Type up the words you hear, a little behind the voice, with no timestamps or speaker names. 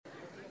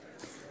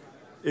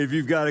If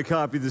you've got a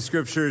copy of the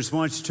scriptures,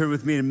 why don't you turn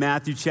with me to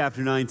Matthew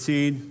chapter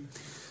 19.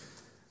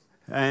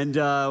 And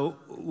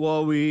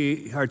while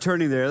we are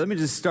turning there, let me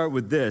just start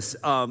with this.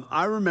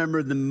 I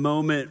remember the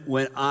moment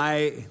when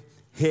I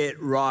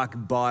hit rock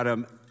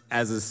bottom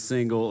as a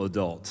single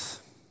adult.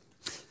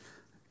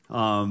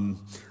 I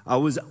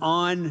was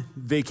on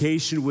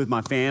vacation with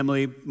my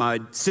family. My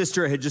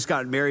sister had just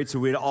gotten married, so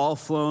we had all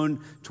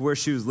flown to where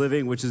she was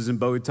living, which is in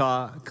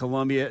Bogota,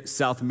 Colombia,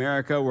 South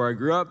America, where I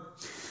grew up.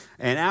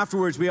 And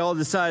afterwards, we all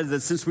decided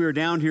that since we were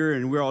down here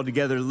and we were all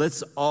together,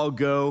 let's all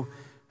go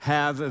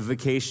have a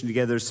vacation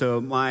together. So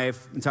my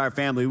entire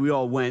family, we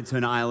all went to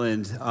an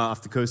island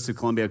off the coast of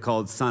Colombia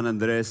called San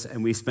Andres,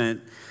 and we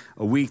spent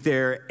a week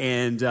there.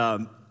 And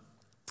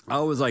I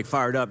was like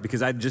fired up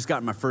because I'd just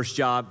gotten my first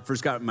job,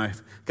 got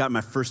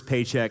my first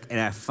paycheck,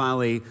 and I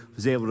finally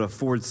was able to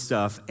afford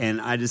stuff.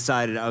 And I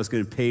decided I was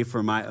going to pay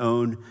for my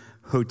own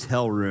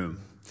hotel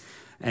room.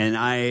 And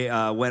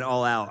I went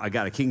all out. I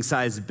got a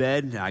king-size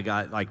bed. I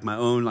got like my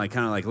own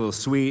kind of little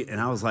suite. And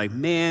I was like,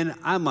 man,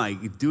 I'm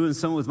like doing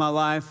something with my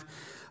life.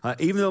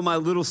 Even though my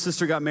little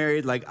sister got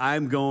married,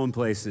 I'm going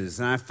places.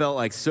 And I felt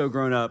like so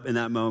grown up in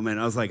that moment.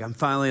 I was like, I'm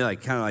finally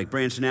kind of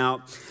branching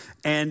out.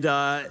 And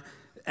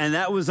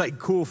that was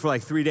cool for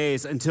 3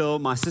 days until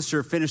my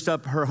sister finished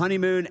up her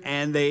honeymoon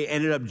and they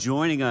ended up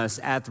joining us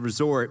at the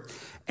resort.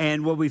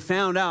 And what we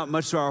found out,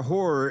 much to our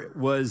horror,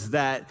 was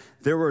that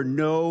there were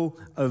no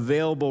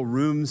available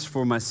rooms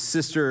for my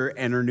sister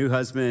and her new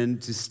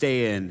husband to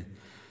stay in.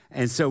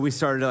 And so we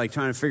started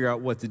trying to figure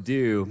out what to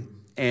do.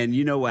 And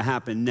you know what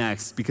happened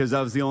next? Because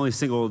I was the only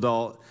single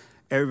adult,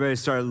 everybody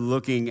started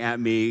looking at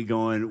me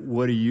going,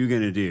 what are you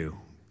going to do?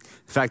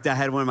 In fact, I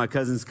had one of my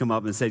cousins come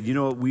up and said, you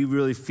know what, we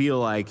really feel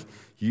like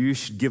you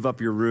should give up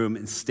your room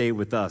and stay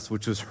with us,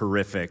 which was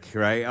horrific,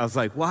 right? I was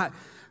like, what?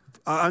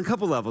 On a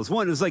couple levels.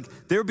 One, it was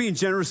they were being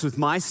generous with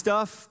my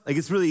stuff.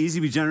 It's really easy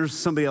to be generous with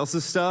somebody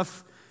else's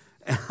stuff.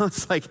 And I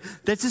was like,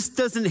 that just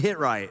doesn't hit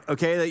right,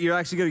 okay? That you're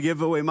actually going to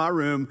give away my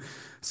room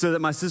so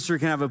that my sister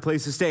can have a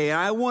place to stay. And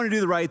I want to do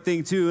the right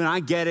thing too, and I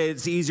get it.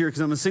 It's easier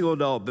because I'm a single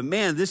adult. But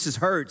man, this just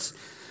hurts.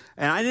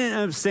 And I didn't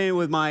end up staying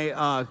with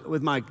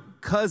my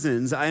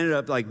cousins. I ended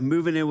up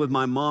moving in with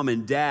my mom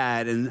and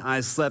dad, and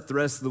I slept the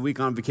rest of the week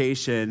on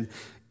vacation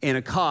in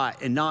a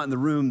cot and not in the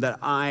room that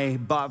I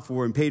bought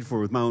for and paid for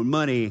with my own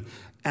money.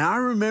 And I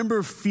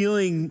remember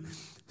feeling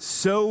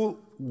so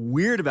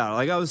weird about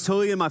it. I was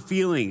totally in my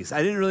feelings.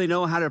 I didn't really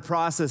know how to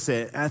process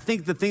it. And I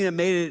think the thing that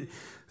made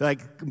it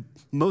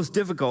most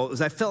difficult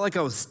was I felt like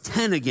I was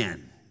 10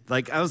 again.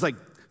 I was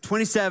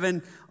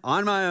 27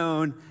 on my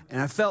own,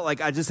 and I felt like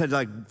I just had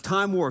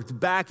time warped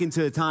back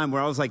into a time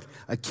where I was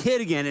a kid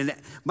again. And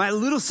my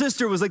little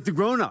sister was the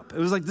grown up. It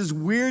was this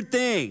weird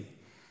thing.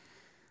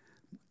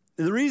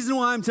 And the reason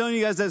why I'm telling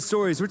you guys that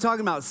story is we're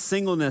talking about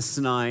singleness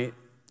tonight,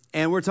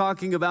 and we're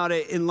talking about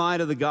it in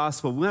light of the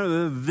gospel. We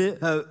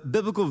have a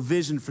biblical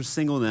vision for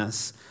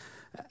singleness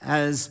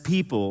as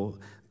people,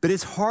 but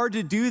it's hard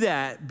to do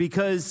that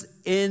because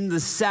in the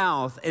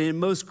South and in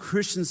most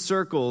Christian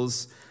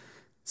circles,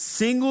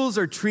 singles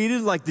are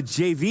treated like the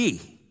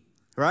JV,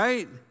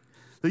 right?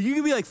 You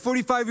can be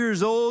 45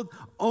 years old,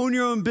 own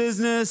your own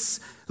business,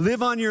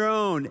 live on your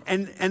own,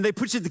 and they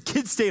put you at the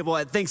kids' table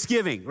at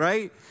Thanksgiving,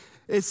 right?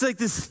 It's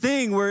this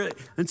thing where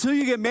until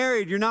you get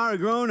married, you're not a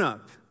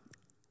grown-up.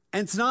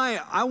 And tonight,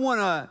 I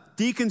want to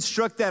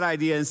deconstruct that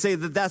idea and say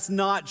that that's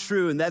not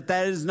true and that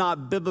is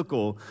not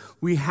biblical.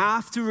 We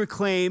have to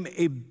reclaim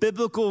a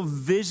biblical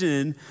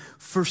vision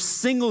for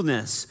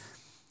singleness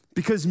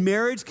because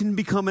marriage can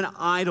become an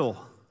idol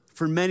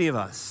for many of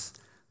us.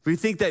 We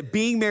think that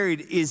being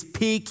married is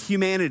peak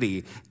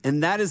humanity,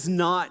 and that is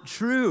not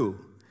true.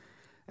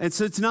 And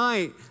so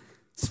tonight,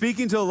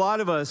 speaking to a lot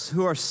of us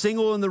who are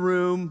single in the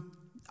room,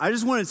 I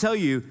just want to tell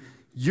you,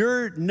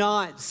 you're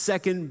not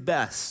second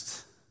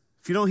best.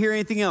 If you don't hear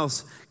anything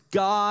else,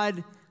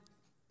 God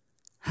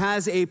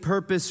has a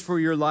purpose for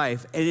your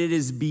life, and it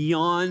is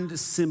beyond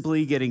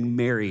simply getting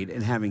married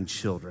and having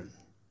children.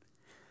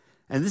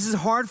 And this is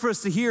hard for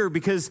us to hear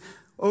because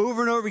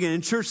over and over again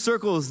in church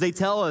circles, they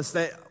tell us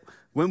that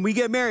when we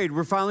get married,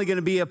 we're finally going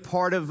to be a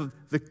part of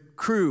the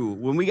crew.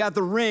 When we got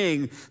the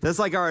ring, that's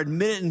our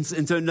admittance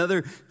into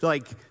another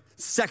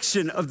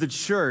section of the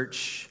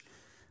church.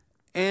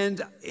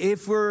 And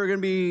if we're going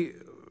to be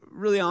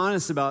really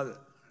honest about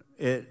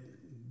it,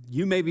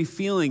 you may be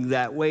feeling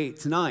that weight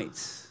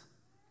tonight.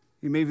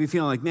 You may be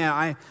feeling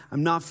man,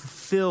 I'm not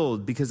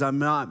fulfilled because I'm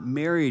not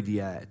married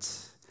yet.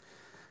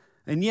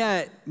 And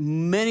yet,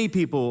 many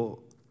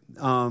people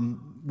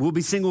will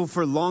be single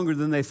for longer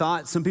than they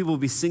thought. Some people will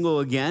be single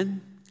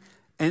again.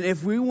 And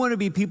if we want to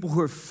be people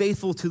who are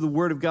faithful to the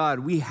Word of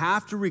God, we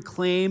have to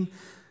reclaim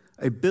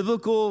a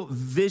biblical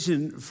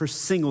vision for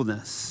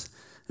singleness.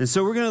 And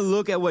so we're going to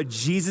look at what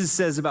Jesus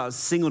says about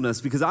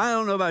singleness, because I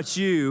don't know about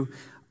you,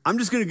 I'm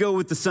just going to go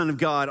with the Son of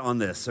God on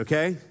this,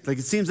 okay?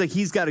 It seems like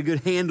he's got a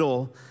good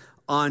handle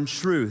on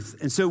truth.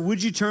 And so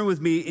would you turn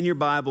with me in your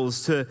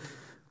Bibles to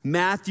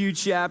Matthew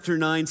chapter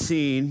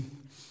 19,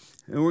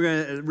 and we're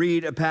going to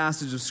read a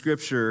passage of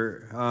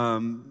Scripture.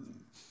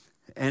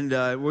 And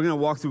we're going to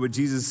walk through what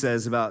Jesus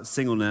says about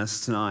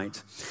singleness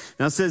tonight.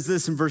 Now it says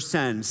this in verse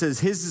 10. It says,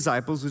 his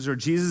disciples, which are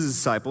Jesus'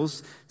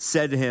 disciples,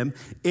 said to him,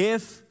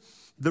 if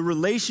the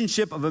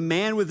relationship of a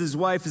man with his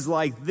wife is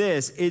like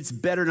this, it's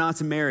better not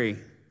to marry.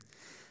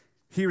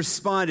 He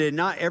responded,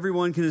 not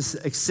everyone can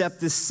accept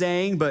this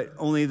saying, but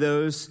only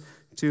those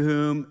to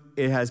whom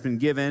it has been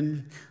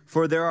given.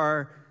 For there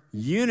are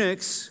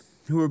eunuchs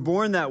who were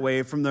born that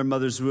way from their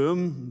mother's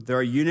womb. There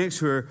are eunuchs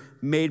who are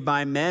made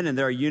by men, and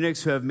there are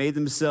eunuchs who have made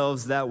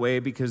themselves that way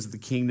because of the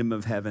kingdom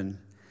of heaven.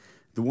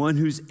 The one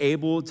who's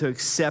able to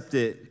accept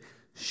it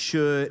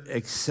should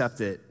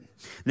accept it.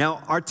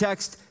 Now, our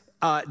text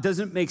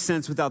doesn't make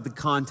sense without the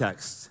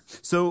context.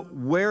 So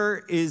where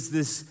is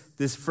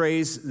this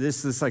phrase,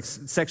 this like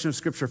section of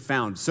scripture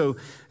found? So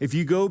if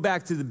you go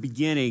back to the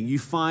beginning, you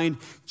find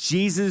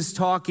Jesus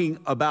talking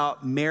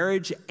about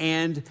marriage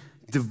and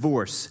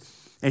divorce.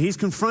 And he's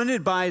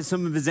confronted by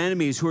some of his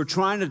enemies who are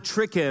trying to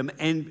trick him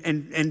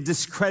and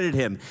discredit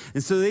him.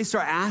 And so they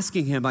start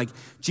asking him, like,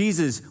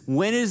 Jesus,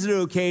 when is it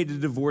okay to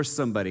divorce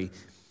somebody?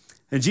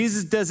 And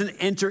Jesus doesn't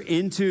enter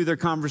into their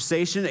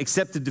conversation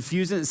except to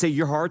diffuse it and say,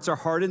 your hearts are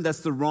hardened. That's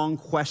the wrong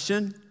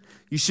question.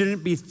 You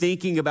shouldn't be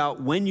thinking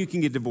about when you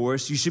can get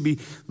divorced. You should be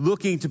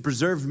looking to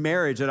preserve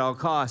marriage at all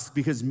costs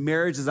because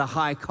marriage is a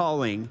high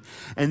calling.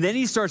 And then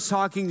he starts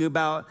talking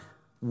about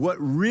what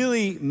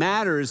really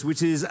matters,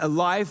 which is a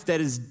life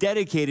that is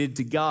dedicated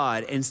to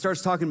God, and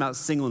starts talking about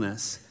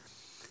singleness.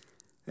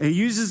 And he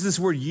uses this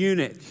word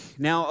eunuch.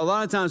 Now, a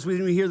lot of times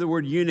when we hear the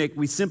word eunuch,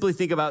 we simply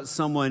think about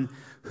someone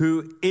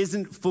who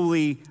isn't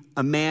fully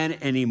a man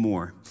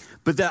anymore.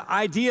 But the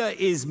idea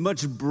is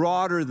much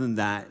broader than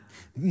that.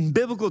 In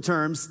biblical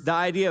terms, the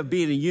idea of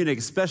being a eunuch,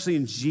 especially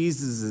in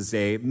Jesus'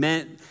 day,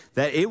 meant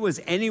that it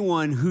was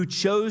anyone who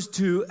chose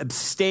to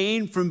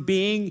abstain from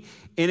being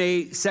in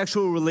a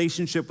sexual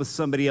relationship with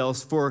somebody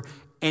else for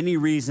any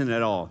reason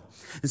at all.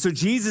 And so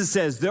Jesus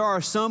says there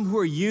are some who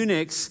are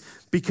eunuchs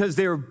because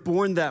they were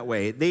born that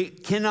way. They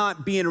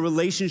cannot be in a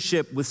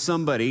relationship with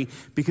somebody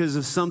because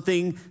of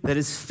something that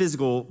is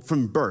physical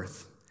from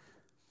birth.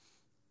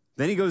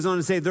 Then he goes on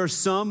to say there are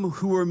some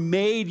who were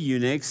made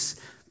eunuchs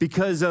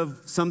because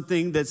of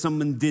something that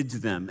someone did to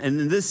them.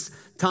 And in this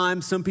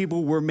time, some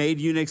people were made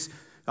eunuchs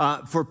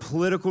for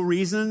political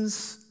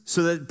reasons,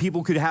 so that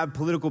people could have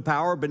political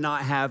power but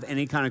not have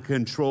any kind of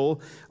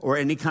control or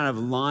any kind of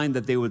line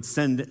that they would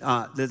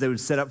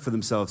set up for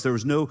themselves. There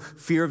was no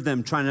fear of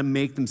them trying to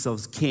make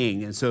themselves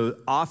king. And so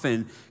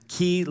often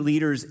key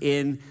leaders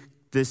in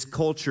this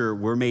culture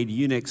were made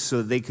eunuchs so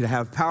that they could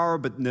have power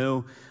but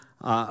no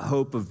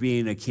hope of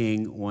being a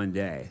king one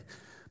day.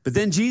 But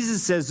then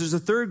Jesus says there's a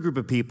third group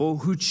of people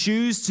who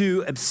choose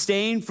to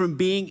abstain from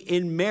being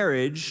in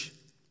marriage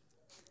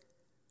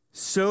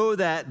so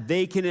that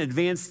they can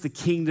advance the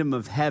kingdom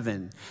of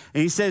heaven.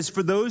 And he says,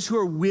 for those who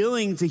are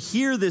willing to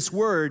hear this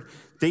word,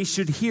 they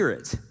should hear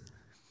it.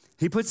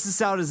 He puts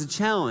this out as a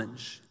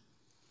challenge.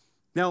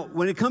 Now,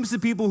 when it comes to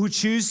people who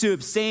choose to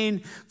abstain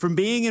from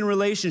being in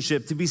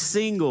relationship, to be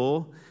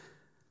single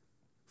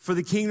for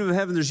the kingdom of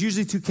heaven, there's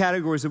usually two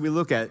categories that we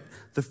look at.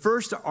 The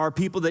first are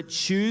people that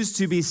choose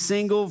to be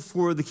single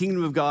for the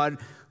kingdom of God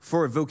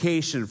for a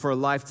vocation, for a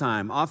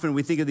lifetime. Often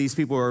we think of these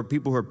people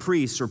who are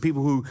priests or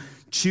people who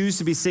choose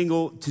to be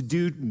single to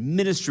do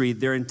ministry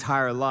their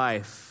entire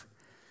life.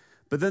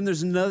 But then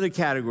there's another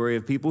category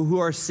of people who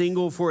are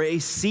single for a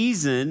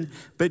season,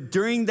 but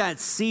during that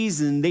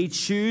season, they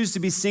choose to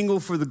be single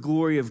for the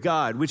glory of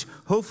God, which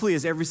hopefully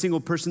is every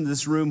single person in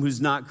this room who's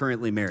not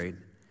currently married.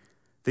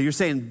 That you're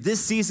saying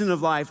this season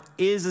of life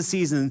is a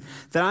season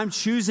that I'm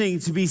choosing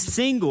to be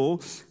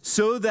single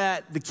so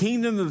that the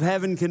kingdom of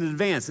heaven can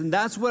advance. And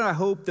that's what I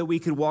hope that we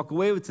could walk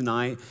away with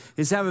tonight,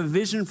 is have a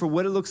vision for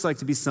what it looks like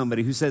to be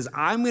somebody who says,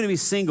 I'm going to be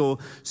single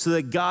so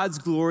that God's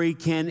glory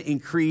can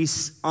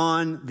increase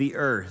on the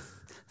earth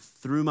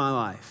through my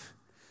life.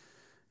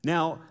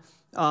 Now,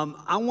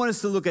 I want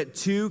us to look at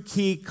two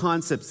key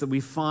concepts that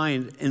we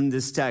find in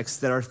this text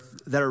that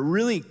are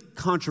really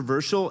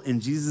controversial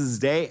in Jesus'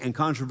 day and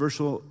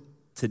controversial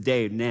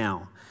today,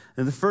 now.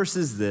 And the first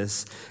is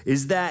this,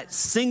 is that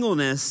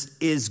singleness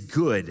is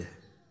good.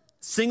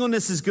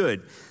 Singleness is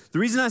good. The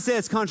reason I say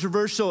it's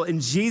controversial in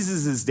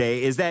Jesus'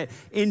 day is that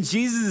in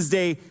Jesus'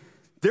 day,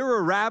 there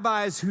were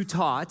rabbis who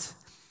taught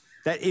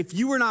that if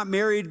you were not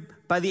married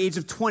by the age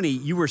of 20,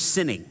 you were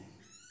sinning.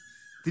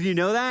 Did you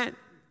know that?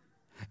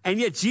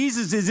 And yet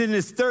Jesus is in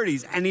his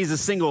 30s and he's a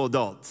single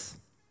adult.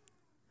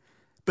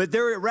 But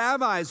there were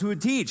rabbis who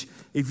would teach,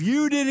 if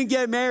you didn't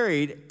get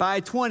married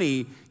by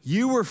 20,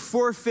 you were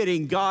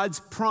forfeiting God's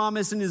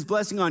promise and his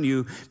blessing on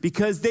you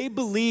because they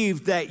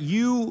believed that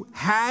you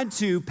had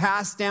to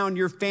pass down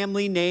your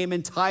family name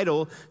and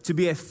title to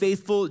be a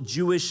faithful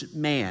Jewish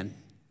man.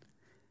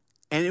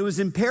 And it was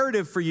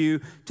imperative for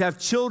you to have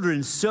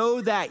children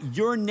so that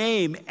your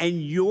name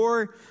and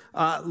your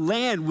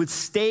land would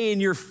stay in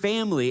your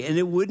family and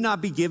it would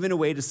not be given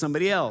away to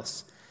somebody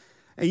else.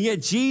 And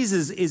yet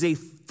Jesus is a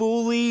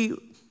fully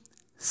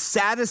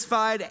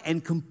satisfied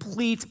and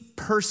complete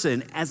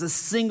person as a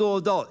single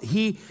adult.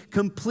 He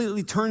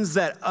completely turns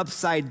that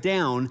upside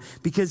down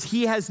because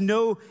he has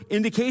no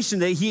indication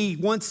that he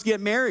wants to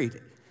get married,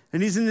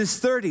 and he's in his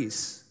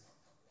 30s.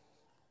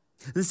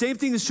 The same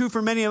thing is true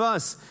for many of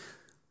us.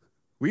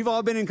 We've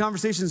all been in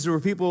conversations where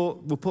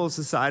people will pull us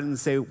aside and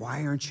say,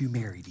 why aren't you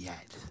married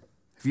yet?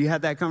 Have you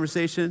had that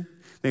conversation?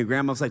 Maybe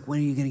grandma's like, when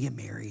are you going to get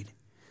married?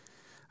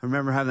 I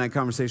remember having that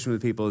conversation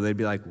with people. They'd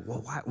be like,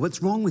 well,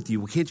 what's wrong with you?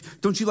 Well,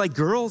 don't you like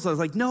girls? I was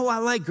like, no, I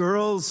like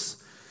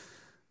girls.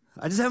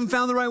 I just haven't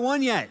found the right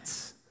one yet.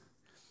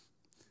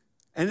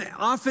 And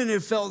often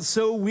it felt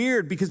so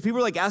weird because people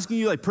are like asking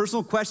you like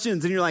personal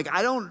questions and you're like,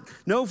 I don't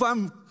know if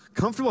I'm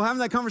comfortable having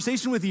that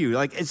conversation with you.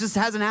 Like, it just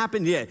hasn't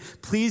happened yet.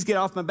 Please get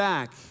off my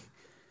back.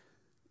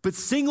 But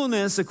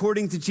singleness,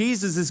 according to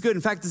Jesus, is good.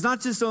 In fact, it's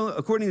not just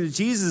according to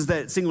Jesus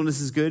that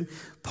singleness is good.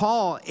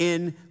 Paul,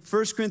 in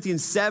 1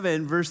 Corinthians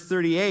 7, verse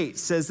 38,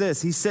 says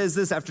this. He says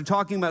this after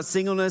talking about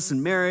singleness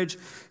and marriage.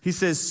 He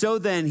says, so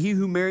then, he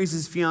who marries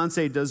his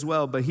fiancée does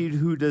well, but he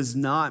who does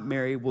not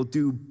marry will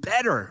do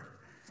better.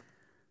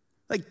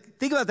 Like,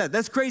 think about that.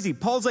 That's crazy.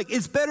 Paul's like,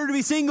 it's better to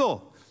be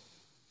single.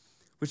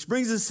 Which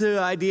brings us to the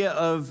idea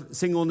of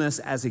singleness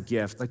as a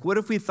gift. Like, what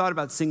if we thought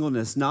about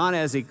singleness not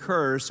as a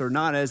curse or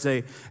not as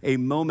a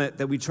moment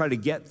that we try to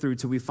get through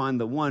till we find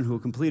the one who will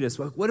complete us?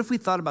 What if we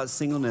thought about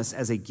singleness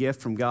as a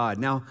gift from God?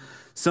 Now,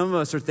 some of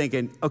us are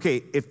thinking,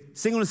 okay, if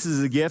singleness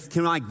is a gift,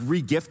 can I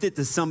re-gift it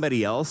to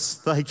somebody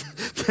else? Like,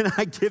 can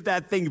I give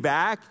that thing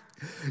back?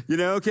 You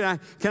know, can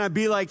I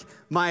be like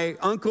my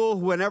uncle?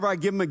 Whenever I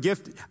give him a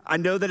gift, I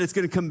know that it's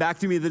going to come back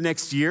to me the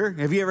next year.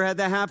 Have you ever had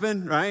that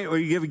happen, right? Or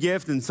you give a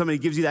gift and somebody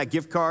gives you that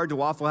gift card to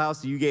Waffle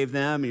House that you gave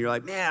them, and you're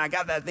like, man, I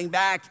got that thing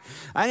back.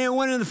 I didn't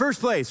want it in the first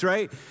place,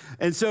 right?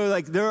 And so,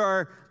 like, there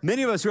are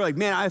many of us who are like,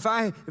 man, if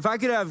I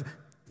could have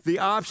the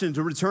option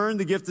to return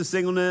the gift of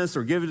singleness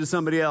or give it to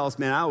somebody else,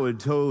 man, I would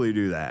totally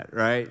do that,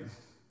 right?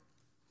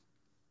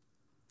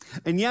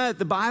 And yet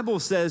the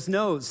Bible says,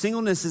 no,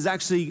 singleness is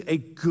actually a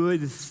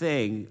good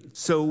thing.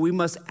 So we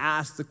must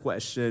ask the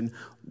question,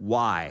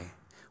 why?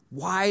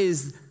 Why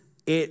is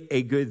it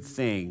a good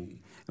thing?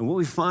 And what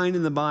we find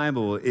in the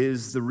Bible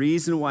is the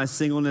reason why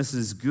singleness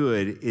is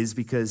good is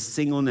because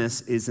singleness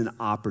is an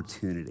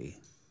opportunity.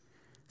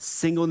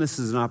 Singleness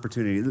is an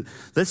opportunity.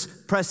 Let's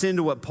press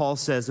into what Paul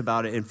says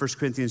about it in 1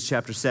 Corinthians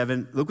chapter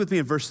 7. Look with me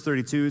in verse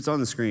 32. It's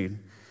on the screen.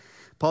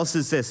 Paul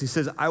says this, he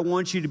says, I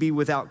want you to be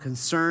without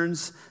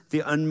concerns.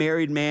 The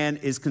unmarried man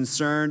is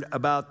concerned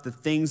about the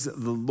things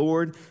of the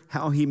Lord,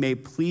 how he may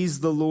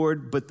please the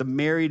Lord, but the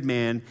married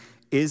man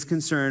is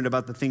concerned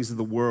about the things of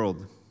the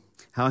world,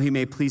 how he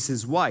may please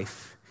his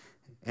wife,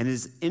 and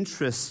his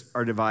interests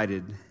are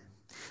divided.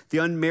 The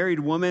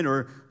unmarried woman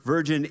or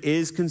virgin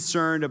is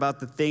concerned about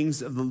the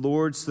things of the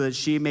Lord so that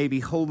she may be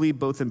holy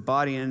both in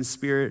body and in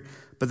spirit.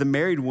 But the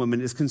married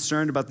woman is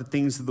concerned about the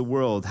things of the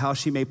world, how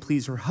she may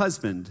please her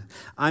husband.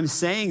 I'm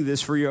saying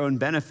this for your own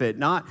benefit,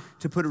 not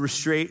to put a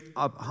restraint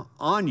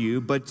on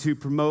you, but to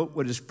promote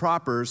what is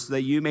proper so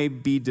that you may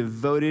be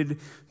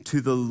devoted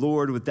to the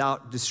Lord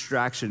without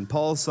distraction.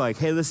 Paul's like,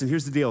 hey, listen,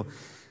 here's the deal.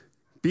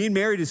 Being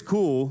married is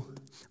cool,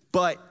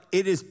 but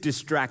it is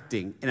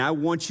distracting, and I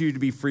want you to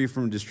be free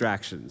from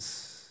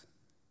distractions.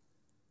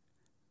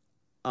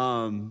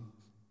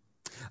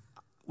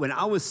 When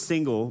I was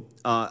single,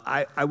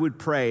 I would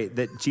pray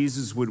that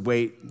Jesus would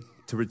wait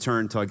to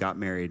return until I got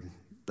married.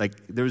 Like,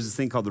 there was this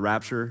thing called the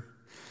rapture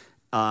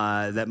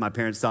that my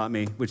parents taught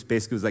me, which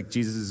basically was like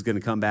Jesus is going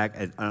to come back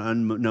at an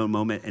unknown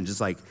moment and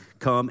just like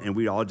come, and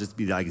we'd all just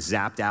be like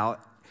zapped out.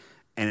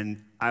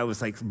 And I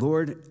was like,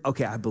 Lord,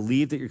 okay, I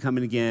believe that you're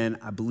coming again.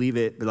 I believe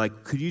it, but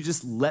like, could you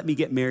just let me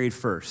get married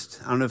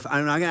first? I'm not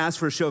going to ask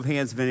for a show of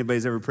hands if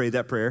anybody's ever prayed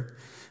that prayer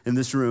in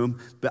this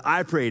room, but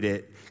I prayed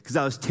it because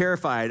I was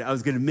terrified I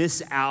was going to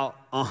miss out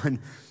on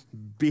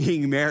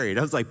being married.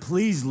 I was like,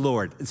 please,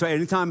 Lord. And so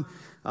anytime,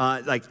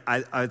 I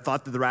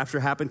thought that the rapture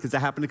happened, because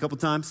that happened a couple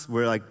times,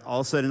 where like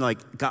all of a sudden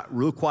like got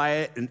real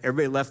quiet and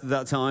everybody left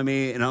without telling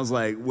me, and I was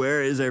like,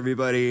 where is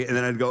everybody? And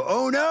then I'd go,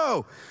 oh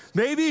no,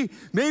 maybe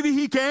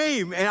he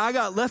came and I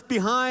got left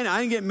behind. I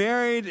didn't get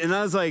married, and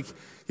I was like,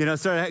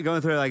 started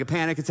going through like a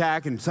panic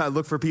attack and started to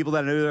look for people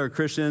that I knew that are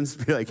Christians,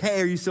 be like, hey,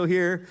 are you still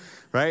here?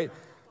 Right?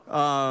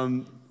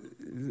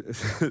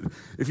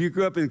 If you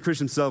grew up in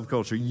Christian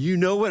subculture, you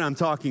know what I'm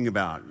talking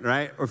about,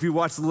 right? Or if you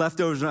watch The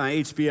Leftovers on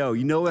HBO,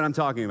 you know what I'm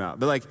talking about.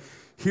 But like,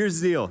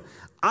 here's the deal.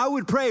 I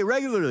would pray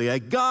regularly,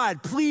 like,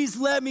 God, please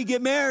let me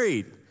get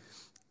married.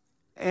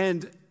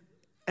 And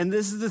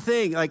this is the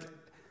thing, like,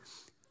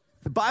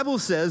 the Bible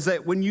says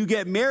that when you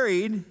get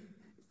married,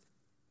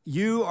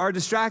 you are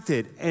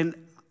distracted. And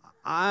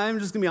I'm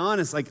just gonna be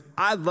honest, like,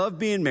 I love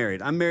being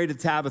married. I'm married to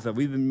Tabitha.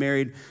 We've been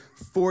married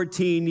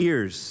 14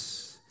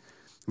 years.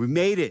 We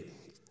made it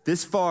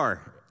this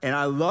far, and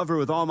I love her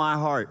with all my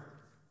heart.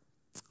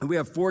 And we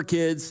have 4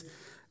 kids,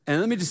 and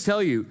let me just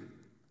tell you,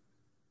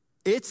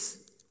 it's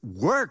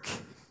work,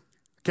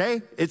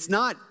 okay? It's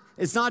not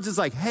just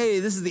like, hey,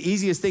 this is the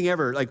easiest thing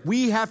ever. Like,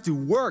 we have to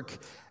work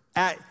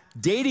at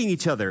dating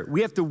each other.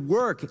 We have to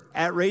work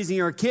at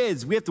raising our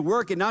kids. We have to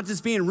work at not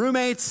just being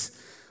roommates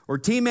or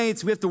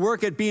teammates. We have to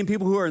work at being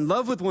people who are in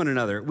love with one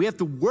another. We have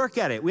to work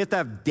at it. We have to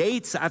have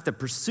dates. I have to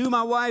pursue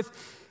my wife.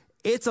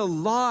 It's a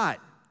lot,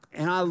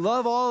 and I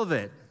love all of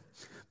it.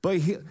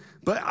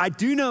 But I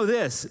do know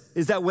this,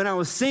 is that when I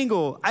was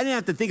single, I didn't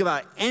have to think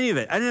about any of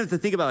it. I didn't have to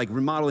think about like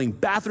remodeling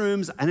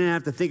bathrooms. I didn't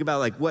have to think about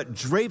like what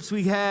drapes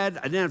we had.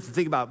 I didn't have to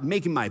think about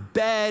making my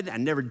bed. I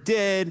never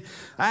did.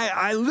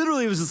 I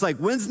literally was just like,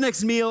 when's the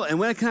next meal and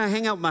when can I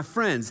hang out with my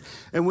friends?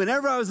 And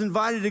whenever I was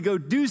invited to go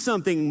do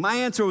something, my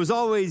answer was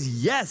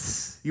always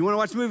yes. You want to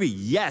watch a movie?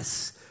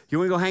 Yes. You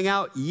want to go hang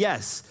out?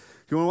 Yes.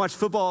 You want to watch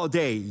football all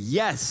day?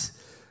 Yes.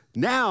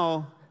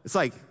 Now, it's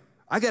like,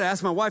 I got to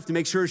ask my wife to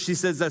make sure she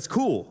says that's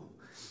cool.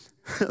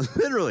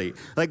 Literally.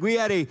 Like we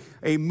had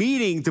a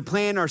meeting to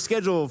plan our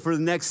schedule for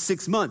the next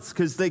 6 months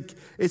because like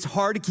it's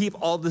hard to keep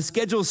all the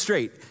schedules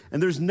straight.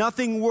 And there's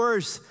nothing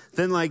worse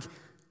than like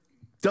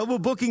double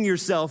booking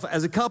yourself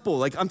as a couple.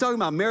 Like I'm talking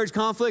about marriage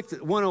conflict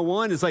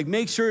 101. It's like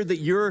make sure that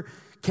your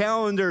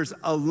calendars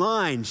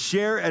align.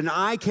 Share an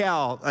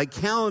iCal, like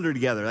calendar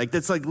together. Like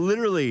that's like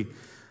literally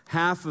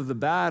half of the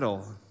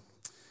battle.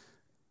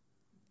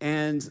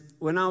 And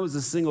when I was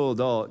a single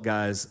adult,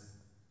 guys,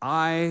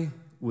 I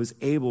was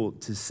able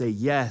to say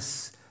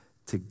yes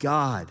to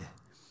God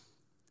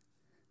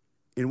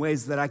in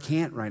ways that I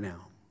can't right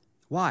now.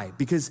 Why?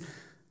 Because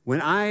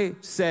when I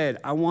said,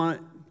 I want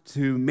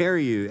to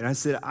marry you, and I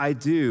said, I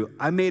do,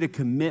 I made a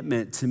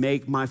commitment to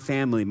make my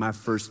family my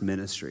first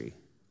ministry.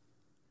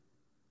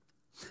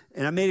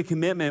 And I made a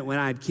commitment when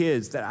I had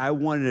kids that I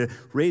wanted to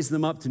raise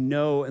them up to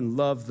know and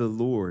love the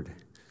Lord.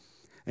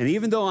 And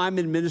even though I'm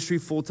in ministry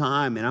full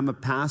time and I'm a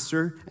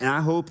pastor, and I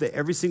hope that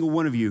every single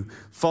one of you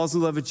falls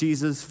in love with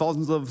Jesus, falls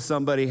in love with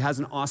somebody, has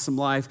an awesome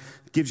life,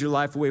 gives your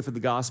life away for the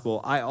gospel,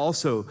 I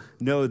also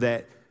know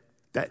that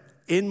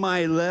in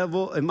my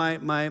level, in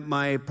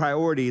my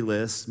priority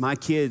list, my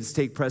kids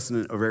take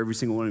precedent over every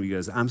single one of you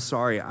guys. I'm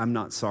sorry, I'm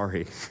not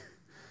sorry.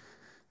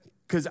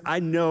 Because I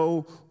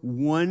know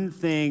one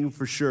thing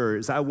for sure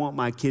is I want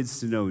my kids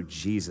to know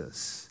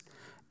Jesus.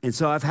 And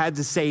so I've had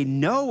to say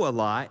no a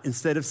lot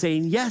instead of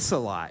saying yes a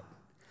lot.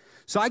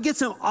 So I get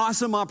some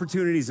awesome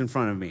opportunities in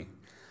front of me.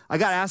 I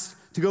got asked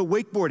to go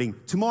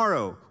wakeboarding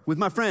tomorrow with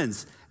my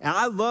friends. And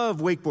I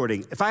love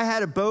wakeboarding. If I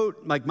had a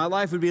boat, like my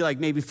life would be like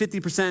maybe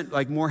 50%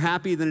 like more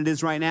happy than it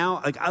is right now.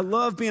 Like I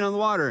love being on the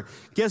water.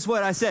 Guess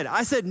what I said?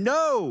 I said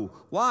no.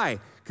 Why?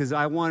 Because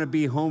I want to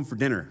be home for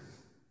dinner.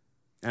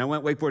 And I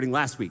went wakeboarding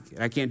last week.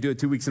 And I can't do it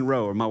 2 weeks in a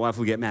row or my wife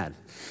will get mad.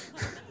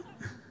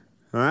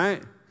 All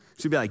right?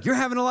 She'd be like, you're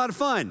having a lot of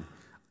fun.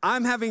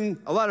 I'm having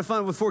a lot of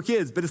fun with 4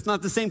 kids, but it's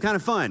not the same kind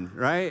of fun,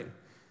 right?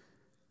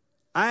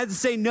 I had to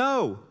say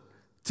no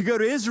to go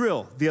to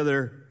Israel the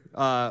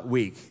other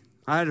week.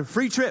 I had a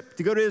free trip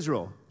to go to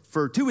Israel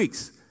for 2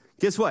 weeks.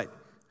 Guess what?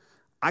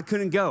 I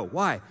couldn't go.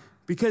 Why?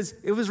 Because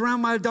it was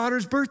around my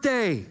daughter's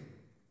birthday.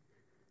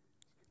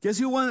 Guess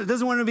who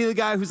doesn't want to be the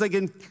guy who's like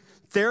in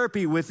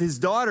therapy with his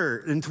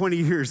daughter in 20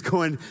 years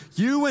going,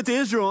 you went to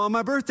Israel on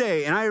my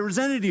birthday and I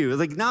resented you.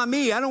 Like, not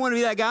me. I don't want to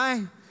be that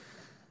guy.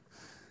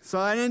 So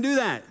I didn't do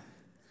that.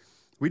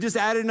 We just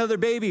added another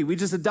baby. We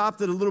just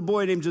adopted a little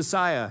boy named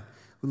Josiah.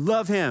 We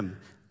love him.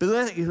 But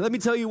let me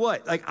tell you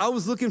what, like I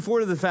was looking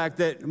forward to the fact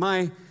that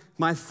my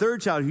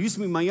third child, who used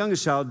to be my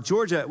youngest child,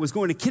 Georgia, was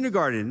going to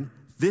kindergarten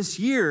this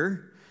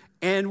year,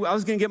 and I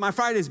was going to get my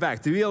Fridays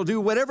back to be able to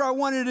do whatever I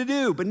wanted to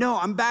do. But no,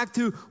 I'm back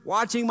to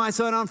watching my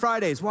son on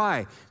Fridays.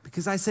 Why?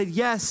 Because I said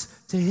yes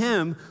to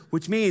him,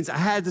 which means I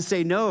had to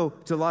say no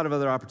to a lot of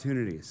other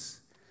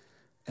opportunities.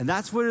 And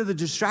that's where the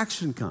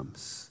distraction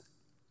comes.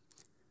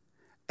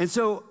 And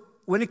so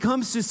when it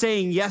comes to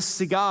saying yes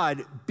to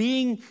God,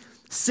 being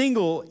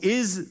single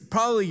is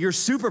probably your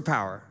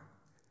superpower.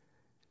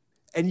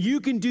 And you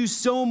can do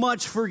so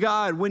much for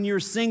God when you're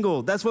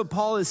single. That's what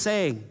Paul is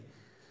saying.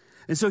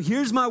 And so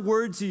here's my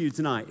word to you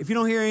tonight. If you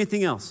don't hear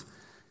anything else,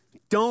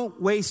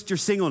 don't waste your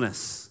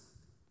singleness.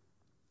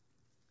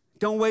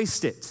 Don't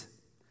waste it.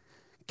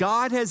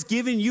 God has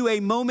given you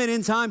a moment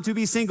in time to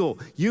be single.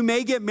 You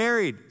may get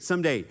married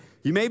someday.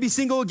 You may be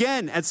single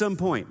again at some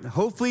point.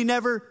 Hopefully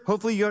never.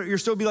 Hopefully you'll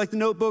still be like the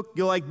Notebook.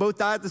 You'll like both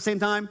die at the same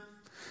time,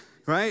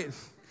 right?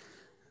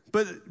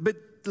 But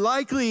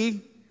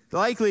likely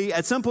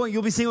at some point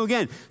you'll be single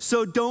again.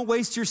 So don't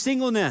waste your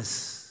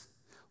singleness.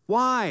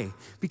 Why?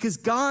 Because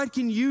God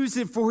can use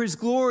it for his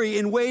glory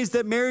in ways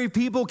that married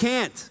people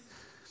can't.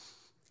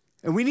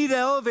 And we need to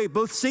elevate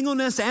both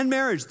singleness and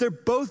marriage. They're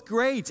both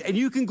great, and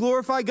you can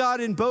glorify God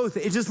in both.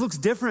 It just looks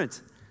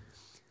different.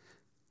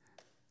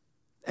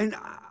 And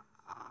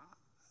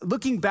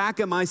looking back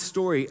at my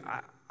story,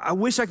 I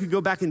wish I could go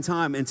back in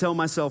time and tell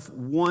myself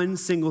one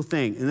single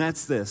thing, and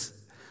that's this.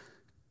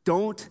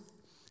 Don't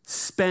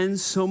spend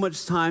so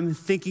much time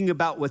thinking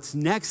about what's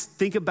next.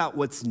 Think about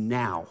what's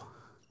now.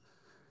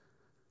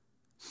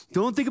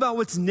 Don't think about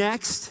what's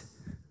next.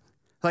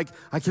 Like,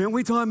 I can't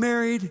wait till I'm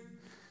married.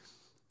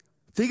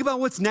 Think about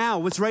what's now,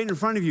 what's right in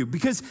front of you.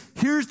 Because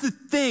here's the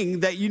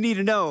thing that you need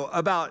to know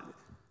about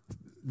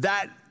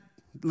that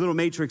little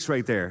matrix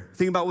right there.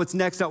 Think about what's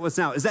next, not what's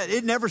now. Is that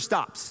it never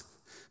stops.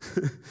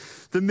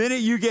 The minute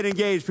you get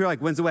engaged, people are like,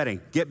 when's the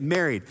wedding? Get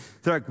married.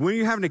 They're like, when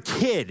you're having a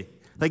kid,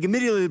 like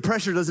immediately the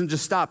pressure doesn't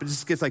just stop. It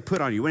just gets like put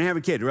on you. When you have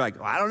a kid, we're like,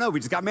 well, I don't know. We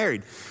just got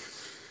married.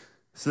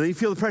 So then you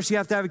feel the pressure you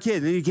have to have a kid.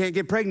 And then you can't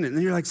get pregnant. And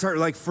then you're like, start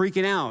like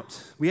freaking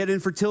out. We had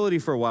infertility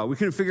for a while. We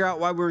couldn't figure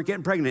out why we weren't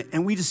getting pregnant.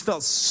 And we just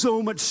felt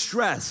so much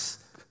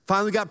stress.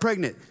 Finally got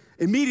pregnant.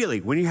 Immediately,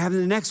 when you're having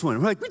the next one,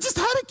 we're like, we just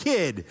had a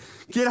kid.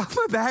 Get off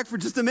my back for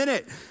just a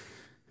minute.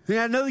 They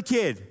had another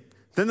kid.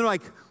 Then they're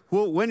like,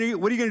 well, what are you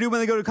going to do when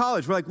they go to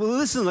college? We're like, well,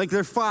 listen, like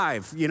they're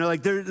 5.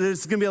 Like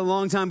there's going to be a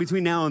long time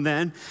between now and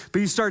then. But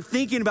you start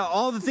thinking about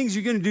all the things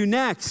you're going to do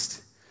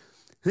next.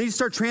 And then you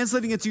start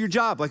translating it to your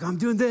job. Like, I'm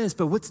doing this,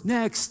 but what's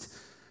next?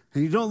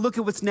 And you don't look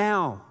at what's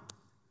now.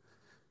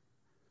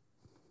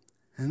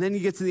 And then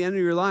you get to the end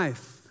of your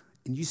life,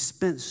 and you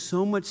spent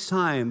so much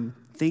time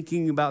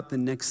thinking about the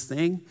next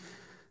thing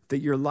that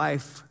your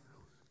life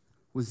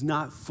was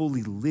not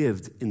fully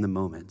lived in the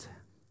moment.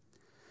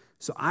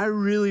 So I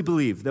really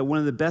believe that one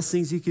of the best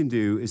things you can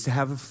do is to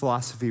have a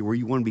philosophy where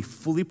you want to be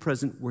fully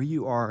present where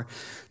you are,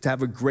 to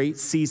have a great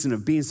season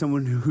of being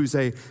someone who's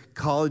a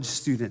college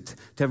student,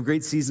 to have a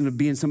great season of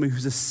being somebody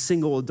who's a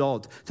single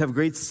adult, to have a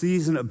great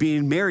season of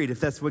being married if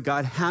that's what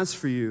God has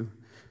for you,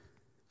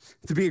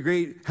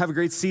 to have a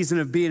great season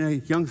of being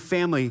a young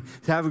family,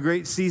 to have a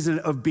great season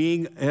of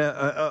being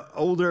an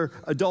older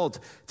adult,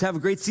 to have a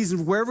great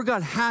season wherever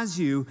God has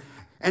you,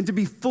 and to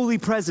be fully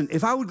present.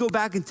 If I would go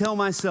back and tell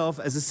myself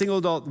as a single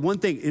adult one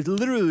thing, it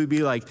literally would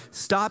be like,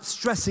 stop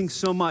stressing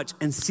so much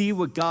and see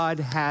what God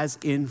has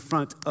in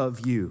front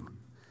of you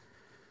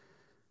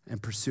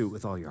and pursue it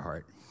with all your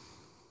heart.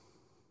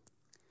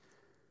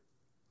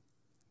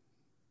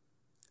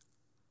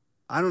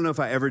 I don't know if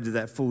I ever did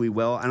that fully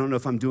well. I don't know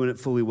if I'm doing it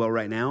fully well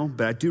right now,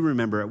 but I do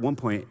remember at one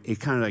point it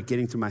kind of like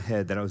getting through my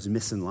head that I was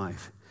missing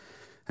life.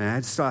 And I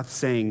had to stop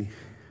saying,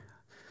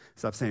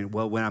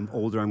 well, when I'm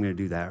older, I'm going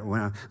to do that.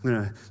 Or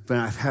when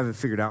I have it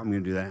figured out, I'm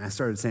going to do that. And I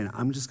started saying,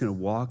 I'm just going to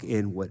walk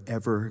in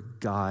whatever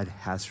God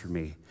has for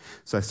me.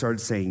 So I started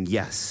saying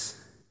yes.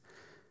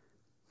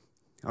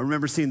 I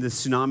remember seeing the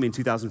tsunami in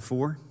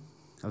 2004.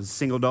 I was a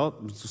single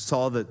adult,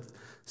 saw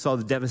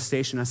the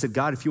devastation. I said,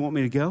 God, if you want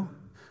me to go,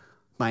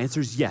 my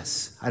answer is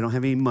yes. I don't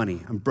have any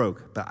money. I'm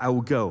broke, but I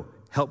will go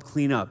help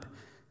clean up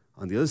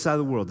on the other side of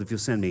the world if you'll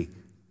send me.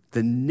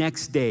 The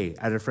next day,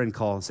 I had a friend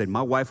call and said,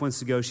 my wife wants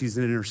to go. She's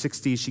in her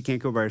 60s. She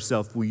can't go by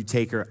herself. Will you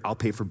take her? I'll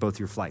pay for both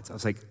your flights. I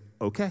was like,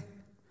 okay.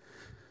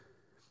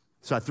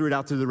 So I threw it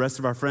out to the rest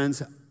of our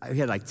friends. We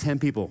had like 10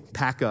 people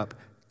pack up,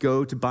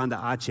 go to Banda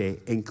Aceh,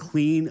 and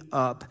clean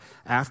up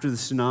after the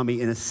tsunami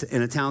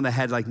in a town that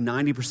had like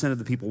 90% of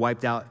the people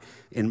wiped out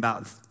in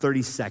about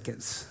 30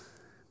 seconds.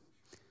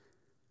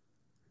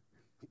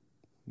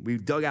 We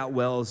dug out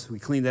wells, we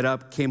cleaned that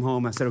up, came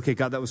home. I said, okay,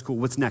 God, that was cool.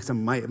 What's next?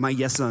 My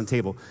yes is on the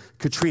table.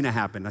 Katrina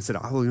happened. I said,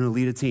 I'm going to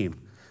lead a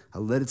team. I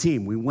led a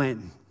team. We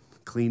went,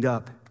 cleaned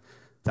up.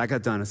 That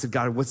got done. I said,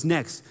 God, what's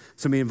next?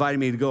 Somebody invited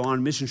me to go on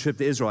a mission trip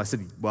to Israel. I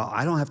said, well,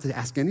 I don't have to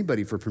ask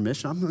anybody for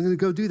permission. I'm going to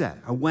go do that.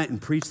 I went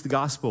and preached the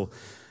gospel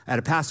at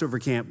a Passover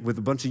camp with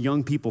a bunch of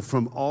young people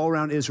from all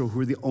around Israel who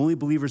were the only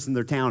believers in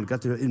their town,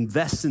 got to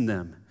invest in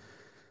them.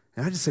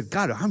 And I just said,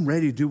 God, I'm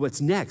ready to do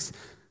what's next.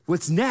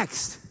 What's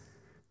next?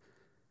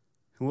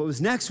 And what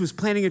was next was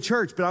planting a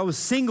church, but I was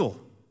single.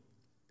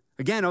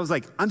 Again, I was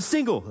like, I'm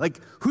single. Like,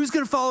 who's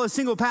going to follow a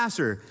single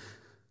pastor?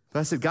 But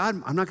I said,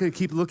 God, I'm not going to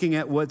keep looking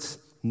at what's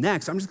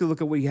next. I'm just going to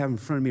look at what you have in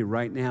front of me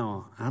right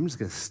now. I'm just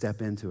going to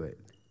step into it.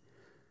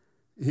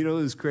 You know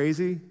what was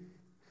crazy?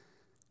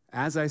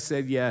 As I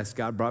said yes,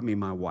 God brought me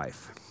my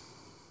wife.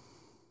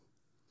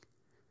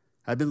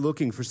 I've been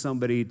looking for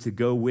somebody to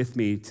go with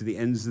me to the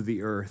ends of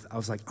the earth. I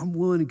was like, I'm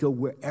willing to go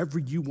wherever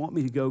you want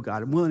me to go,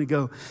 God. I'm willing to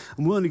go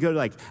to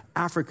like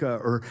Africa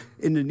or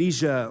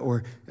Indonesia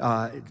or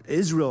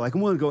Israel. Like,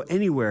 I'm willing to go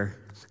anywhere.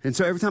 And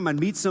so every time I'd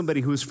meet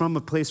somebody who was from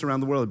a place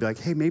around the world, I'd be like,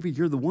 hey, maybe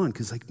you're the one,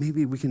 because like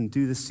maybe we can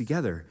do this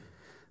together.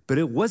 But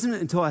it wasn't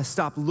until I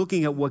stopped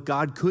looking at what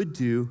God could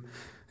do,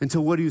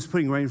 until what he was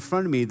putting right in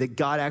front of me, that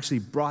God actually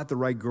brought the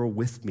right girl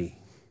with me.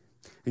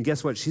 And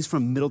guess what? She's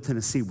from Middle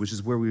Tennessee, which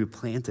is where we were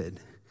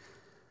planted.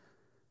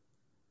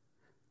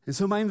 And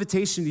so my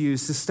invitation to you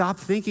is to stop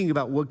thinking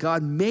about what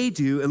God may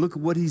do and look at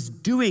what he's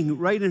doing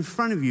right in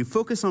front of you.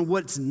 Focus on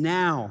what's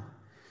now.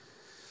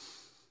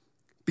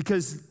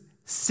 Because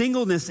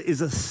singleness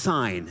is a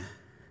sign.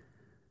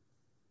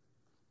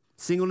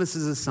 Singleness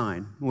is a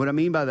sign. What I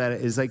mean by that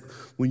is like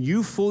when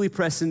you fully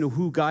press into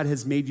who God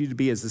has made you to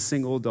be as a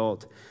single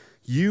adult,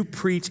 you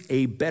preach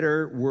a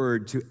better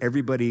word to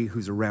everybody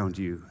who's around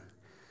you.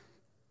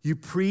 You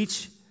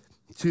preach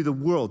to the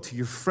world, to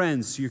your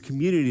friends, to your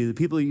community, the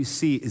people that you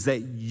see, is that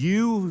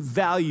you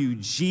value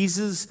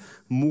Jesus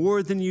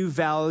more than you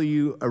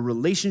value a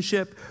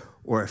relationship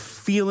or a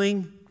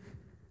feeling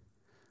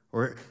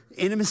or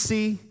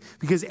intimacy.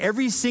 Because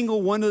every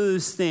single one of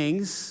those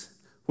things,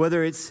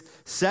 whether it's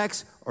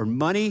sex or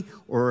money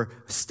or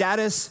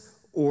status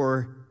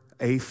or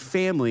a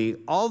family,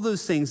 all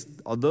those things,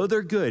 although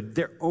they're good,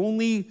 they're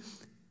only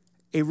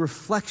a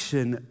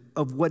reflection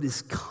of what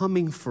is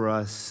coming for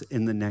us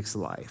in the next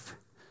life.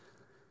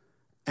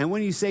 And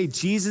when you say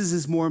Jesus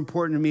is more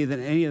important to me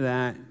than any of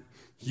that,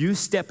 you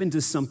step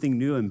into something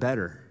new and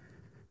better.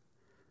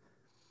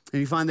 And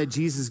you find that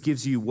Jesus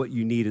gives you what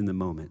you need in the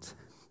moment.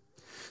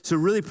 So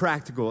really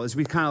practical, as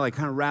we kind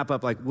of wrap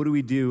up, like what do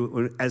we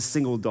do as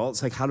single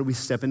adults? Like how do we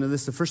step into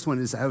this? The first one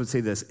is, I would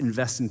say this,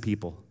 invest in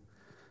people.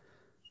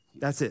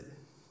 That's it.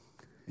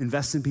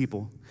 Invest in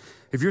people.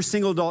 If you're a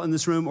single adult in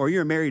this room or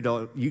you're a married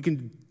adult, you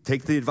can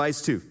take the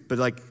advice too.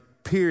 But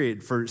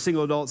period, for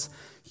single adults,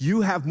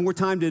 you have more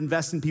time to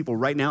invest in people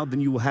right now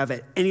than you will have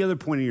at any other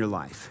point in your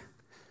life.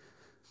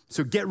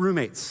 So get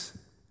roommates.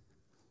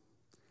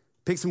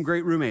 Pick some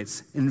great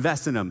roommates,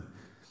 invest in them.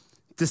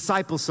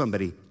 Disciple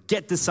somebody,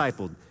 get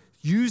discipled.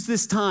 Use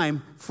this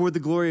time for the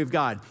glory of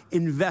God.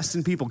 Invest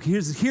in people.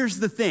 Here's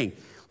the thing.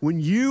 When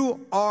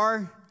you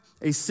are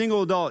a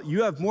single adult,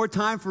 you have more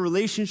time for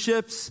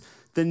relationships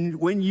than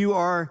when you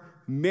are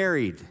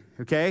married,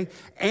 okay?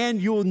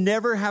 And you will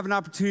never have an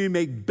opportunity to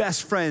make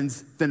best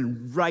friends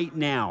than right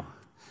now.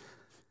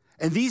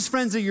 And these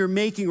friends that you're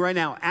making right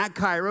now at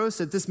Kairos,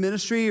 at this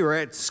ministry, or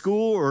at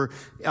school, or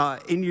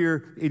in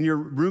your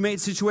roommate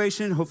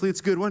situation, hopefully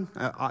it's a good one.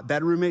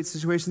 Bad roommate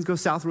situations go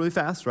south really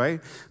fast, right?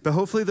 But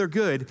hopefully they're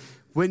good.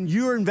 When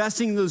you're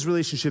investing in those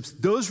relationships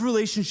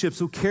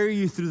will carry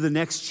you through the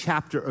next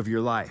chapter of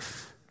your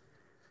life.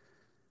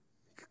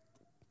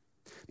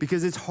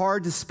 Because it's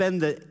hard to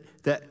spend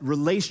that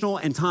relational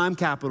and time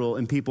capital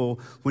in people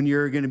when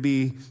you're going to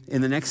be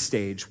in the next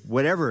stage,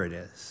 whatever it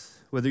is.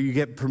 Whether you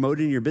get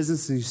promoted in your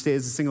business and you stay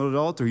as a single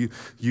adult, or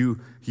you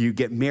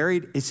get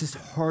married, it's just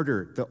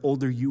harder the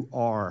older you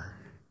are.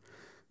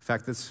 In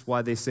fact, that's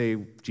why they say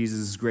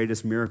Jesus'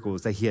 greatest miracle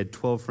is that he had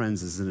 12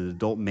 friends as an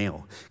adult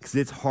male, because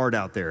it's hard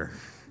out there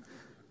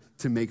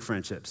to make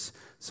friendships.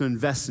 So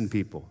invest in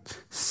people.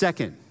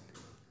 Second,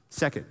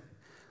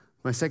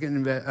 my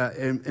second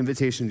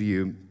invitation to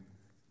you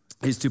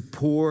is to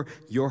pour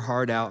your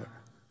heart out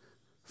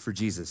for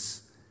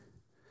Jesus.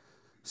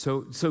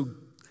 So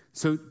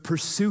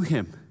pursue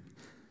him.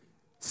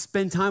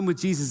 Spend time with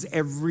Jesus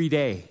every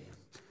day.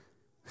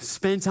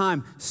 Spend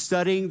time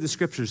studying the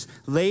scriptures.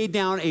 Lay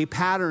down a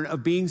pattern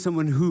of being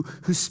someone who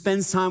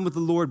spends time with the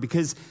Lord,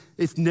 because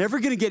it's never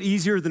going to get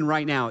easier than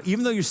right now.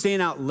 Even though you're staying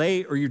out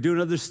late or you're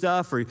doing other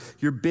stuff or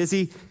you're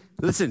busy,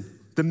 listen,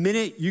 the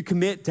minute you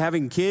commit to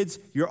having kids,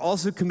 you're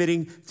also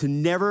committing to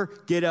never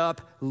get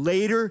up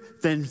later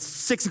than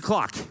 6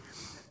 o'clock.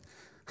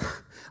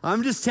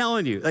 I'm just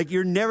telling you,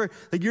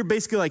 you're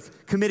basically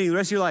committing the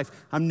rest of your life.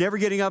 I'm never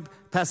getting up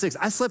past 6.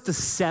 I slept to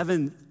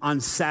 7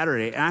 on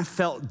Saturday, and I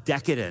felt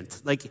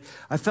decadent.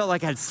 I felt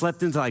like I'd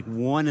slept into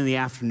 1 in the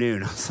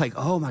afternoon. I was like,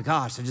 oh my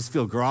gosh, I just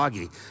feel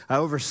groggy. I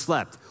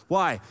overslept.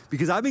 Why?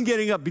 Because I've been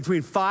getting up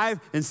between 5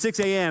 and 6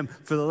 a.m.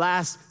 for the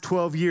last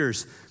 12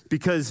 years,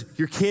 because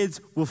your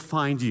kids will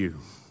find you,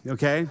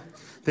 okay?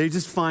 They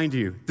just find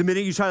you. The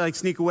minute you try to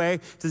sneak away,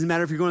 it doesn't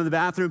matter if you're going to the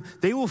bathroom,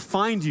 they will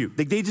find you.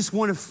 They just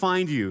want to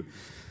find you.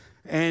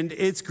 And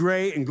it's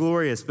great and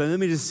glorious, but let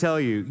me just tell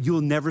you,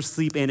 you'll never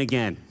sleep in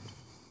again.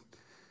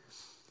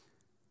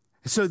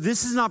 So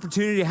this is an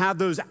opportunity to have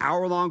those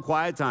hour-long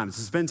quiet times,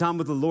 to spend time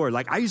with the Lord.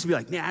 I used to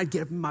be I'd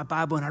get up in my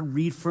Bible and I'd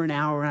read for an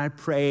hour and I'd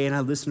pray and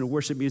I'd listen to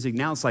worship music.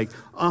 Now it's as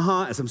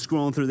I'm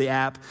scrolling through the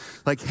app,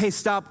 hey,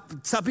 stop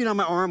being on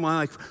my arm while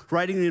I'm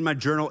writing it in my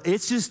journal.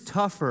 It's just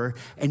tougher,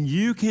 and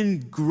you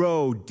can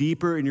grow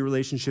deeper in your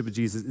relationship with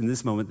Jesus in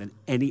this moment than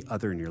any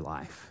other in your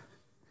life.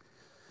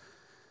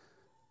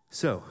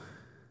 So,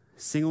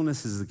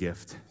 singleness is a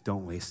gift.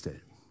 Don't waste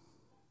it.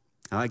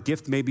 Now, that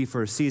gift may be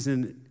for a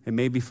season, it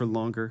may be for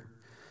longer,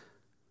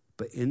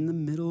 but in the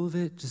middle of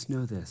it, just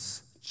know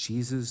this.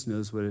 Jesus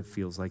knows what it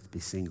feels like to be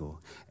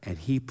single, and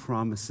he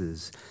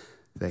promises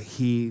that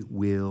he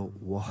will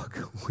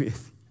walk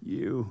with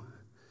you.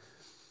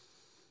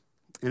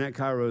 And at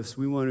Kairos,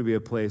 we want to be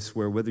a place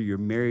where, whether you're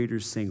married or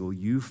single,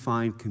 you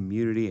find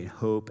community and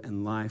hope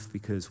and life,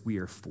 because we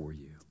are for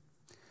you.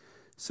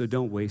 So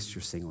don't waste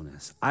your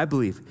singleness. I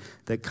believe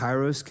that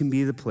Kairos can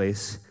be the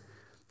place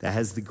that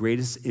has the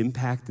greatest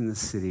impact in the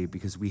city,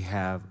 because we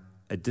have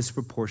a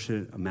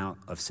disproportionate amount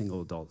of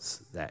single adults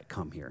that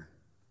come here.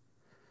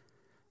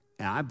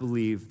 And I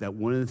believe that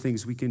one of the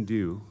things we can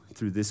do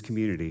through this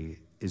community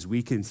is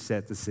we can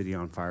set the city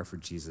on fire for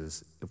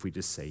Jesus if we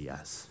just say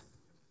yes.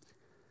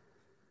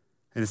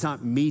 And it's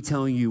not me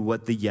telling you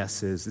what the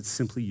yes is. It's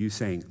simply you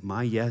saying,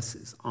 my yes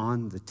is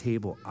on the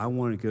table. I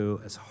want to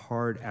go as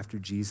hard after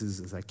Jesus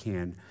as I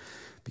can,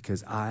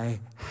 because I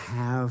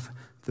have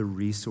the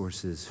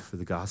resources for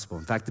the gospel.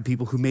 In fact, the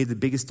people who made the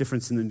biggest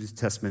difference in the New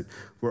Testament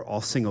were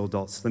all single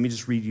adults. Let me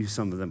just read you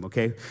some of them,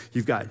 okay?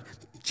 You've got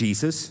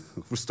Jesus.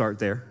 We'll start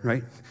there,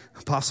 right?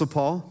 Apostle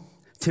Paul,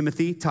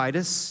 Timothy,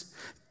 Titus,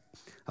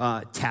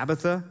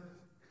 Tabitha.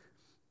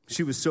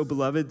 She was so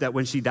beloved that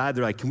when she died,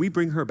 they're like, can we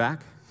bring her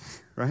back?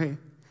 Right?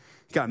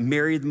 Got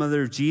Mary, the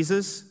mother of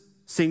Jesus,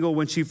 single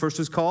when she first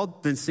was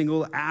called, then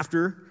single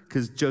after,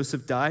 because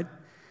Joseph died.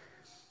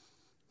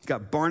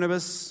 Got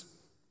Barnabas.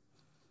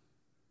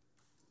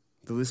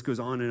 The list goes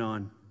on and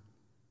on.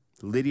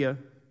 Lydia.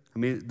 I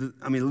mean,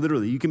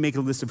 literally, you can make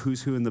a list of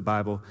who's who in the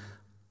Bible,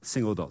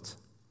 single adults.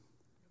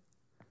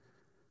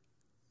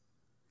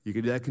 You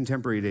could do that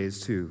contemporary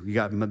days too. You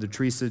got Mother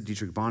Teresa,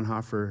 Dietrich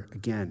Bonhoeffer,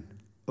 again,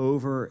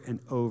 over and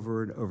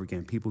over and over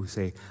again. People who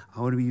say,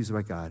 I want to be used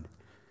by God.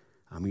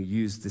 I'm going to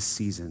use this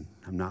season.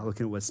 I'm not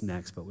looking at what's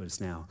next, but what's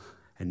now.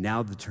 And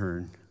now the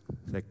turn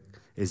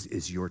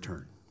is your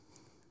turn.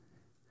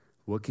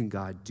 What can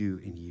God do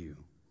in you?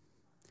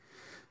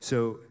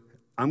 So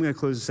I'm going to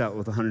close this out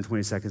with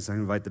 120 seconds. I'm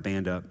going to invite the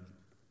band up.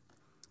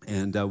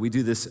 And we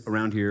do this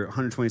around here.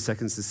 120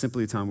 seconds is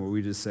simply a time where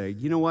we just say,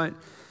 you know what?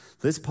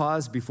 Let's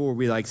pause before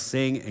we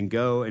sing and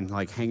go and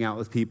hang out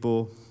with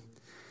people.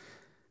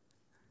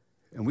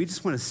 And we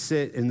just want to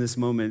sit in this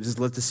moment and just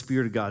let the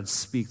Spirit of God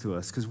speak to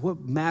us. Because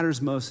what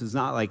matters most is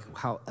not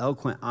how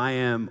eloquent I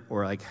am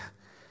or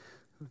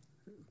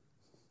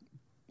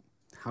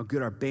how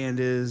good our band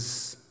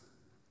is.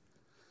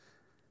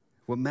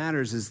 What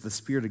matters is the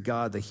Spirit of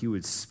God, that he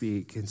would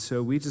speak. And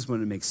so we just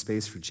want to make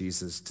space for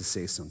Jesus to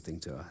say something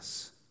to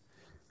us.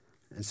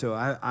 And so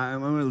I'm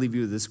going to leave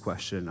you with this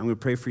question. I'm going to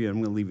pray for you. I'm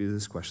going to leave you with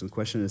this question. The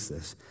question is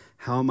this: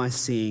 how am I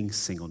seeing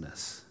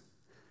singleness?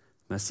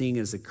 Am I seeing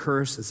it as a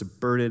curse, as a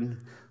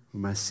burden? Or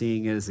am I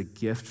seeing it as a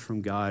gift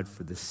from God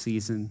for this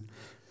season?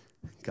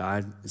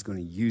 God is going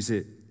to use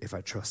it if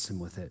I trust him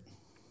with it.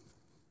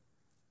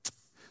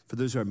 For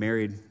those who are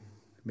married,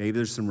 maybe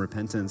there's some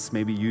repentance.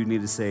 Maybe you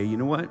need to say, you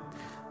know what?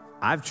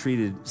 I've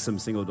treated some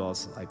single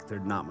adults like they're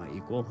not my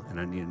equal, and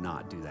I need to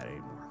not do that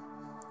anymore.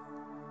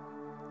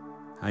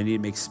 I need to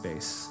make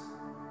space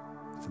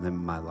for them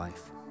in my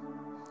life.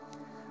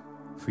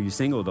 For you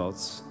single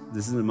adults,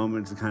 this is the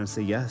moment to kind of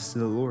say yes to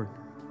the Lord.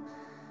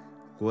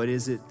 What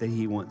is it that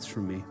he wants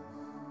from me?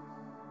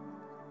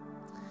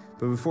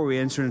 But before we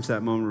enter into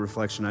that moment of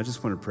reflection, I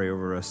just want to pray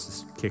over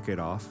us to kick it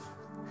off.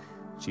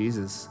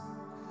 Jesus,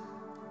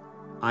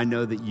 I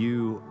know that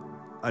you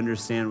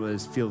understand what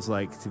it feels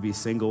like to be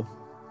single.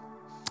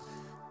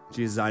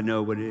 Jesus, I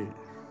know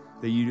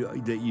that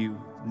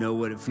you know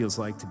what it feels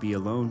like to be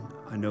alone.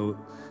 I know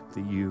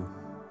that you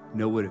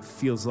know what it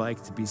feels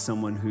like to be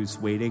someone who's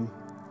waiting.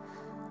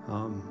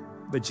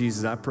 But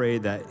Jesus, I pray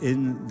that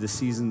in the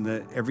season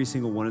that every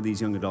single one of these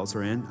young adults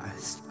are in,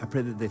 I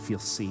pray that they feel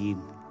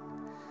seen.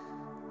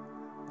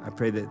 I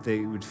pray that they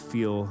would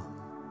feel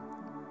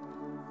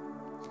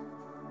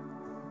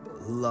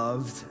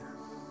loved.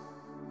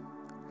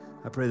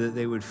 I pray that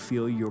they would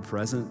feel your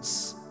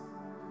presence.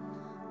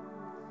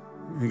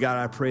 And God,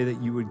 I pray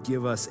that you would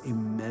give us a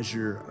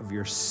measure of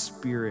your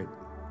Spirit,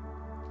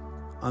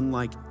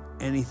 unlike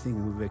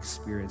anything we've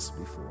experienced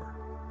before.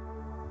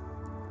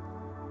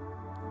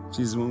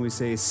 Jesus, when we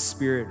say,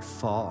 Spirit,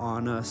 fall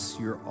on us,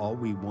 you're all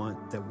we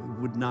want, that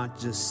would not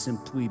just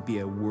simply be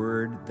a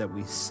word that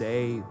we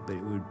say, but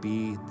it would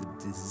be the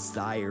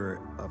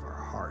desire of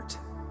our heart.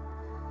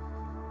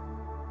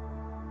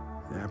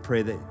 And I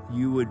pray that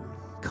you would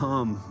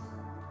come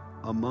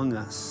among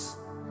us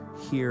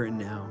here and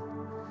now,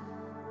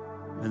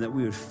 and that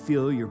we would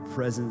feel your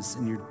presence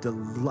and your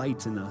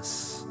delight in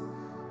us,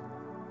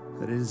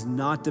 that it is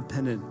not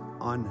dependent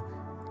on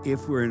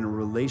if we're in a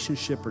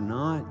relationship or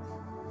not.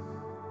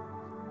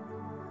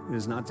 It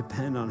does not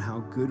depend on how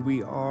good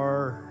we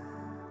are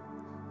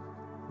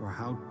or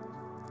how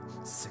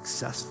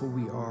successful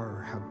we are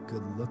or how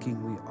good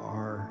looking we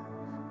are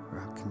or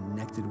how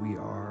connected we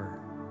are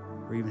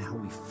or even how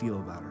we feel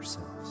about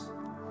ourselves.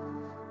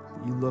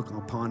 You look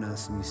upon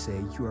us and you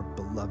say, you are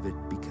beloved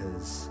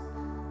because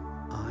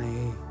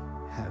I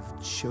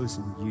have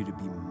chosen you to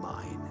be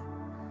mine.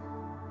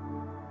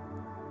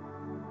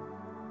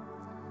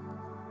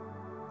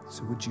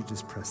 So would you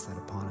just press that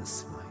upon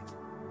us tonight?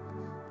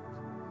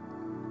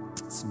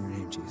 It's in your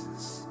name,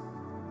 Jesus.